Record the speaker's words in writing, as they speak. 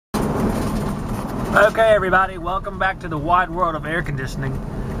Okay, everybody, welcome back to the wide world of air conditioning.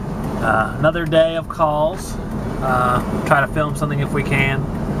 Another day of calls. Try to film something if we can.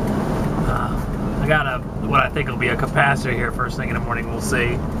 I got what I think will be a capacitor here first thing in the morning. We'll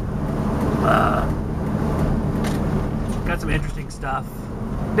see. Got some interesting stuff.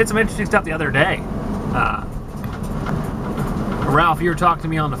 Did some interesting stuff the other day. Ralph, you were talking to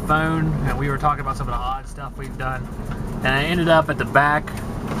me on the phone, and we were talking about some of the odd stuff we've done. And I ended up at the back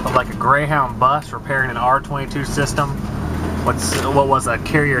of like a Greyhound bus repairing an R22 system. What was a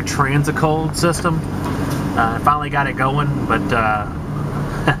carrier transicold system. I finally got it going, but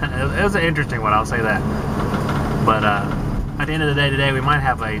it was an interesting one, I'll say that. But at the end of the day today, we might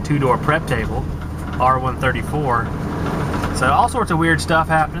have a two-door prep table, R134. So all sorts of weird stuff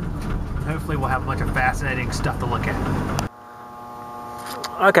happening. Hopefully we'll have a bunch of fascinating stuff to look at.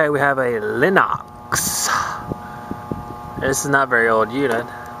 Okay, we have a Lennox. This is not a very old unit,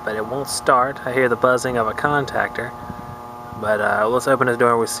 but it won't start. I hear the buzzing of a contactor. But let's open this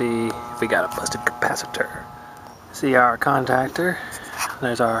door and we'll see if we got a busted capacitor. See our contactor.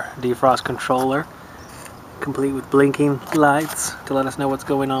 There's our defrost controller, complete with blinking lights to let us know what's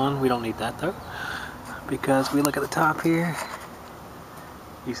going on. We don't need that though, because we look at the top here.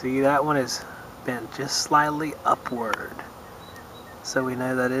 You see that one is bent just slightly upward. So we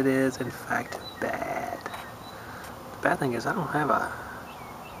know that it is in fact bad. The bad thing is I don't have a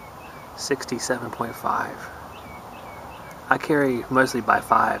 67.5. I carry mostly by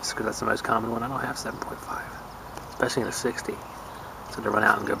 5s because that's the most common one. I don't have 7.5, especially in a 60. So to run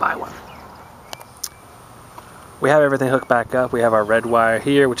out and go buy one. We have everything hooked back up. We have our red wire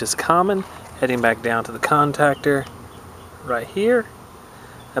here, which is common, heading back down to the contactor right here.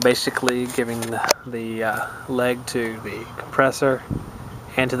 Basically giving the leg to the compressor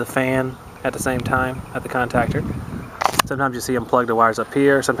and to the fan at the same time at the contactor. Sometimes you see them plug the wires up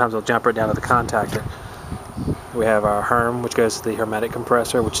here, sometimes they'll jump right down to the contactor. We have our Herm, which goes to the hermetic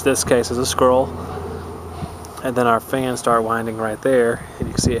compressor, which in this case is a scroll. And then our fans start winding right there, and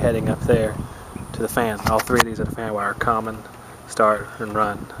you can see it heading up there to the fan. All three of these are the fan wire, common, start, and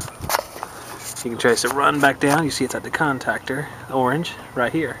run. You can trace the run back down. You see it's at the contactor, orange,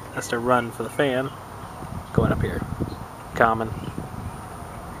 right here. That's the run for the fan, going up here. Common,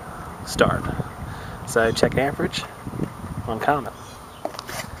 start. So check amperage on common.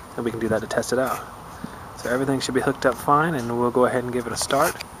 And we can do that to test it out. So everything should be hooked up fine, and we'll go ahead and give it a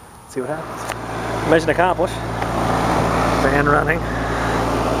start. See what happens. Mission accomplished. Fan running.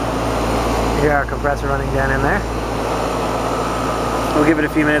 You hear our compressor running down in there. We'll give it a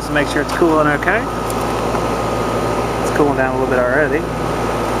few minutes to make sure it's cooling okay. It's cooling down a little bit already,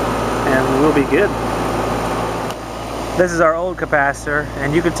 and we'll be good. This is our old capacitor,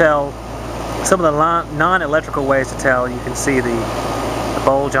 and you can tell some of the non-electrical ways to tell. You can see the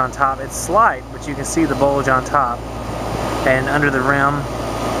bulge on top. It's slight, but you can see the bulge on top, and under the rim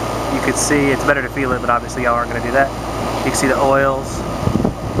you could see, it's better to feel it, but obviously y'all aren't going to do that. You can see the oils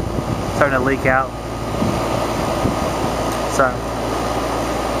starting to leak out. So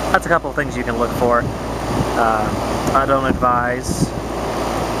that's a couple of things you can look for. I don't advise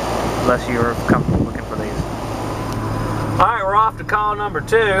unless you're comfortable looking for these. Alright, we're off to call number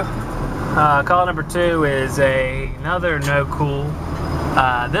 2. Call number 2 is another no cool.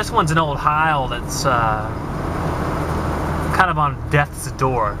 This one's an old Heil that's kind of on death's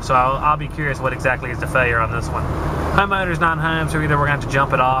door, so I'll be curious what exactly is the failure on this one. Homeowner's not home, so either we're going to have to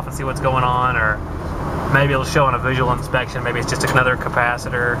jump it off and see what's going on, or maybe it'll show on a visual inspection. Maybe it's just another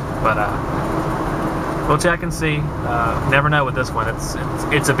capacitor, but we'll check and see. Never know with this one.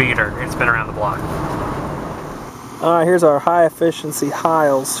 It's a beater. It's been around the block. Alright, here's our high efficiency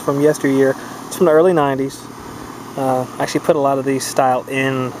Heils from yesteryear. It's from the early 90s. I actually put a lot of these style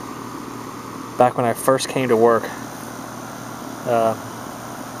in back when I first came to work.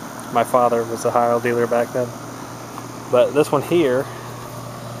 My father was a Heil dealer back then. But this one here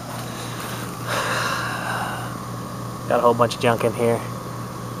got a whole bunch of junk in here.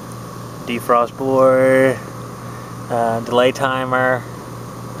 Defrost board, delay timer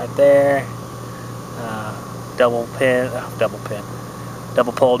right there, double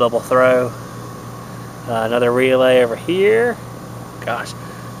pull, double throw, another relay over here. Gosh,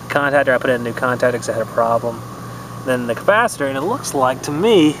 contactor, I put in a new contactor because I had a problem. Then the capacitor, and it looks like to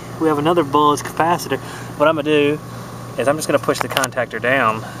me we have another bulge capacitor. What I'm going to do is I'm just going to push the contactor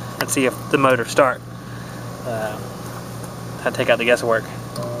down and see if the motor starts. I'll take out the guesswork.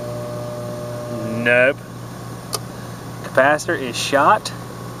 Nope. Capacitor is shot,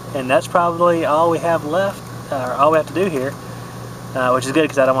 and that's probably all we have left, or all we have to do here, which is good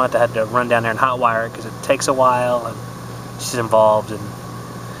because I don't want to have to run down there and hot wire it because it takes a while and it's just involved, and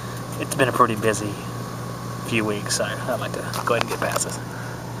it's been a pretty busy few weeks, so I'd like to go ahead and get past this.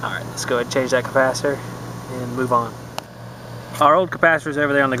 Alright, let's go ahead and change that capacitor and move on. Our old capacitor is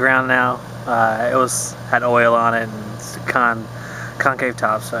over there on the ground now. It had oil on it and it's concave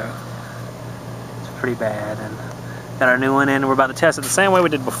top, so it's pretty bad. And got our new one in, and we're about to test it the same way we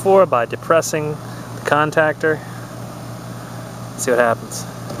did before by depressing the contactor. Let's see what happens.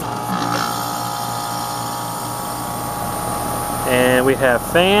 And we have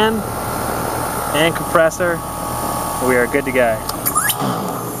fan and compressor. We are good to go.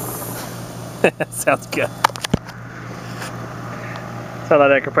 Sounds good. So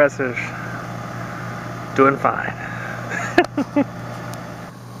that compressor's doing fine.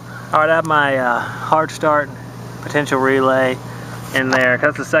 Alright, I have my hard start potential relay in there.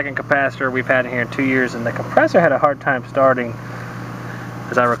 That's the second capacitor we've had in here in 2 years, and the compressor had a hard time starting,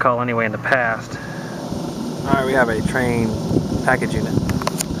 as I recall anyway, in the past. Alright, we have a train package unit,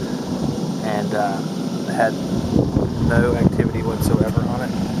 and it had no activity whatsoever on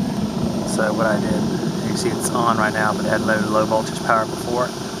it. So what I did, you can see it's on right now, but it had low voltage power before.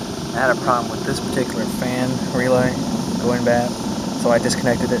 I had a problem with this particular fan relay going bad, so I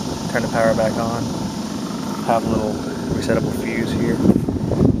disconnected it, turned the power back on. I have a little resettable fuse here,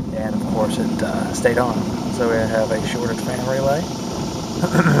 and of course it stayed on. So we have a shorted fan relay.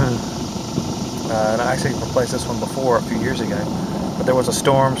 And I actually replaced this one before a few years ago, but there was a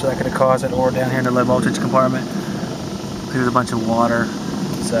storm, so that could have caused it, or down here in the low voltage compartment there's a bunch of water,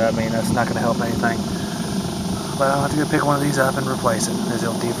 so I mean that's not going to help anything. But I'll have to go pick one of these up and replace it. There's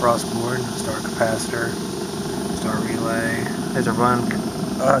a defrost board, start capacitor, start relay. There's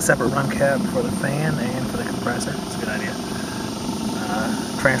a separate run cap for the fan and for the compressor. It's a good idea.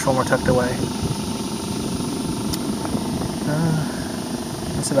 Transformer tucked away.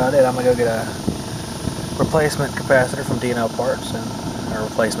 That's about it. I'm gonna go get a replacement capacitor from D&L Parts, and a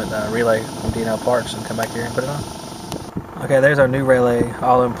replacement relay from D&L Parts, and come back here and put it on. Okay, there's our new relay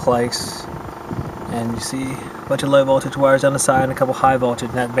all in place, and you see a bunch of low voltage wires on the side and a couple high voltage,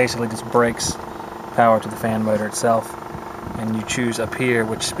 and that basically just breaks power to the fan motor itself. And you choose up here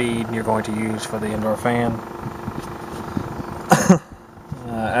which speed you're going to use for the indoor fan.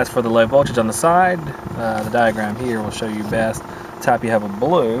 As for the low voltage on the side, the diagram here will show you best. Top you have a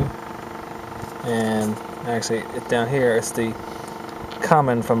blue, and actually it's down here, it's the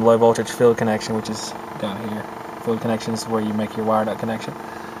common from low voltage field connection, which is down here. Field connection is where you make your wire duct connection.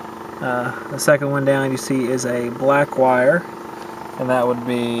 The second one down you see is a black wire, and that would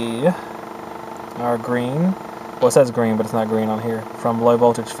be our green. Well, it says green, but it's not green on here, from low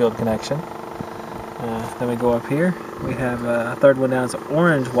voltage field connection. Then we go up here. We have a third one down, is an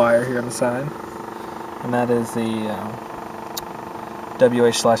orange wire here on the side, and that is the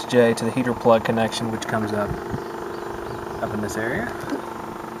WH/J to the heater plug connection, which comes up in this area.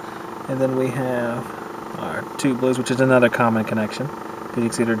 And then we have our two blues, which is another common connection, because you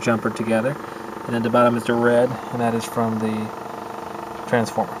can see they're jumpered together. And at the bottom is the red, and that is from the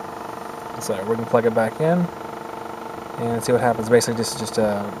transformer. So we're going to plug it back in and see what happens. Basically, this is just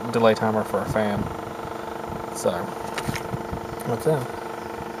a delay timer for a fan. So that's it.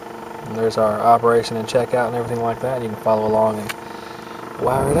 And there's our operation and checkout and everything like that. You can follow along and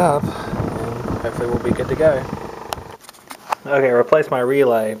wire it up, and hopefully we'll be good to go. Okay, I replaced my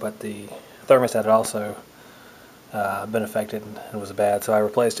relay, but the thermostat had also been affected and was bad, so I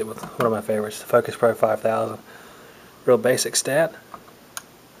replaced it with one of my favorites, the Focus Pro 5000. Real basic stat.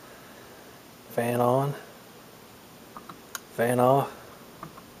 Fan on, fan off,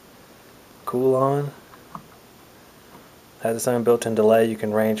 cool on. Has its own built-in delay. You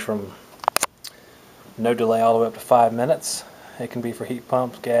can range from no delay all the way up to 5 minutes. It can be for heat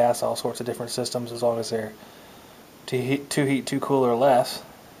pumps, gas, all sorts of different systems, as long as they're too heat, too cool, or less.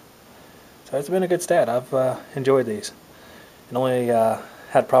 So it's been a good stat. I've enjoyed these, and only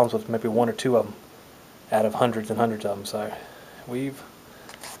had problems with maybe one or two of them out of hundreds and hundreds of them. So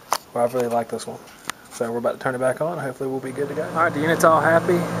I really like this one. So we're about to turn it back on. Hopefully we'll be good to go. Alright, the unit's all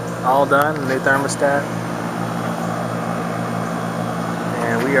happy, all done, the new thermostat,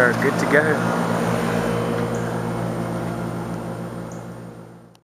 and we are good to go.